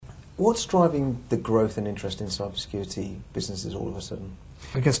What's driving the growth and interest in cybersecurity businesses all of a sudden?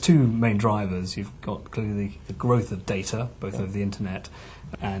 I guess two main drivers. You've got clearly the growth of data, both over the internet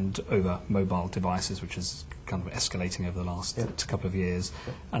and over mobile devices, which is kind of escalating over the last couple of years,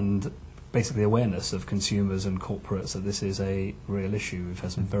 and basically awareness of consumers and corporates that this is a real issue. We've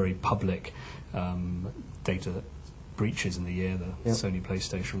had some very public data breaches in the year. The Sony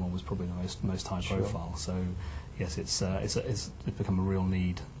PlayStation one was probably the most high profile. So yes, it's become a real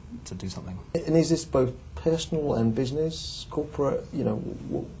need to do something. And is this both personal and business, corporate?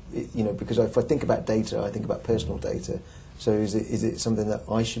 Because if I think about data, I think about personal data. So is it something that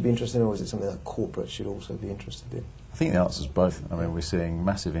I should be interested in, or is it something that corporate should also be interested in? I think the answer is both. I mean, we're seeing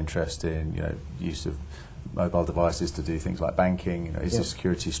massive interest in use of mobile devices to do things like banking. Is the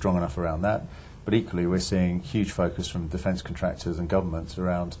security strong enough around that? But equally, we're seeing huge focus from defence contractors and governments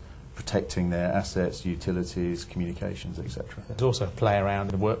around protecting their assets, utilities, communications, etc. There's also a play around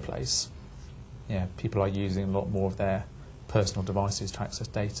in the workplace. People are using a lot more of their personal devices to access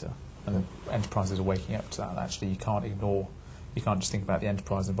data, and enterprises are waking up to that. Actually, you can't just think about the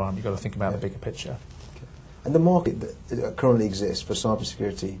enterprise environment. You've got to think about the bigger picture. Okay. And the market that currently exists for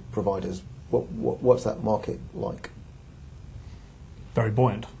cybersecurity providers, what's that market like? Very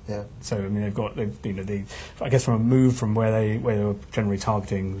buoyant. Yeah. So I mean, I guess from a move from where they were generally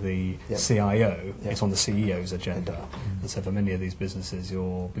targeting the CIO, it's on the CEO's agenda. And so for many of these businesses,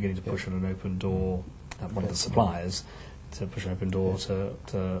 you're beginning to push on an open door at one of the suppliers to push an open door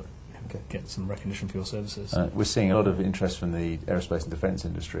to get some recognition for your services. We're seeing a lot of interest from the aerospace and defence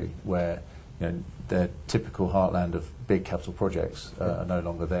industry, where their typical heartland of big capital projects are no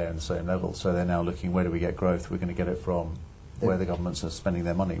longer there in the same level. So they're now looking, where do we get growth? We're going to get it from where the governments are spending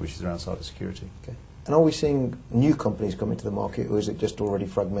their money, which is around cybersecurity. Okay. And are we seeing new companies come into the market, or is it just already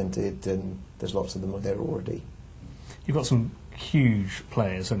fragmented and there's lots of them there already? You've got some huge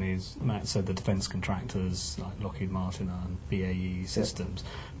players, certainly as Matt said, the defence contractors like Lockheed Martin and BAE Systems,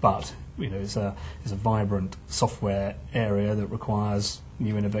 but it's a vibrant software area that requires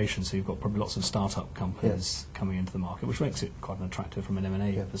new innovation, so you've got probably lots of start-up companies coming into the market, which makes it quite an attractive from an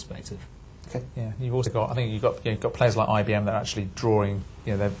M&A perspective. Okay. Yeah, you've also got, I think you've got players like IBM that are actually drawing,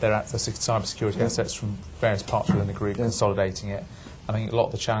 their cybersecurity assets from various parts within the group, consolidating it. I think a lot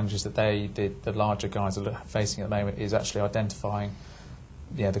of the challenges that the larger guys are facing at the moment is actually identifying,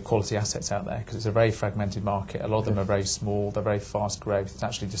 the quality assets out there, because it's a very fragmented market. A lot of them are very small, they're very fast growth. It's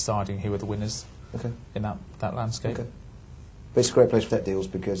actually deciding who are the winners in that landscape. Okay. But it's a great place for tech deals,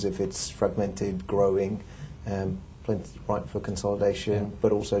 because if it's fragmented, growing, plenty right for consolidation,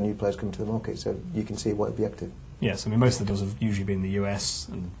 but also new players coming to the market, so you can see what would be active. Yes, I mean, most of the deals have usually been in the US,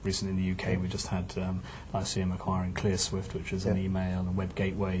 and recently in the UK we just had ICM acquiring ClearSwift, which is an email and web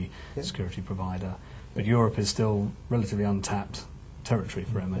gateway security provider. But Europe is still relatively untapped territory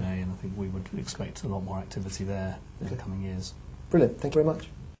for M&A, and I think we would expect a lot more activity there in the coming years. Brilliant, thank you very much.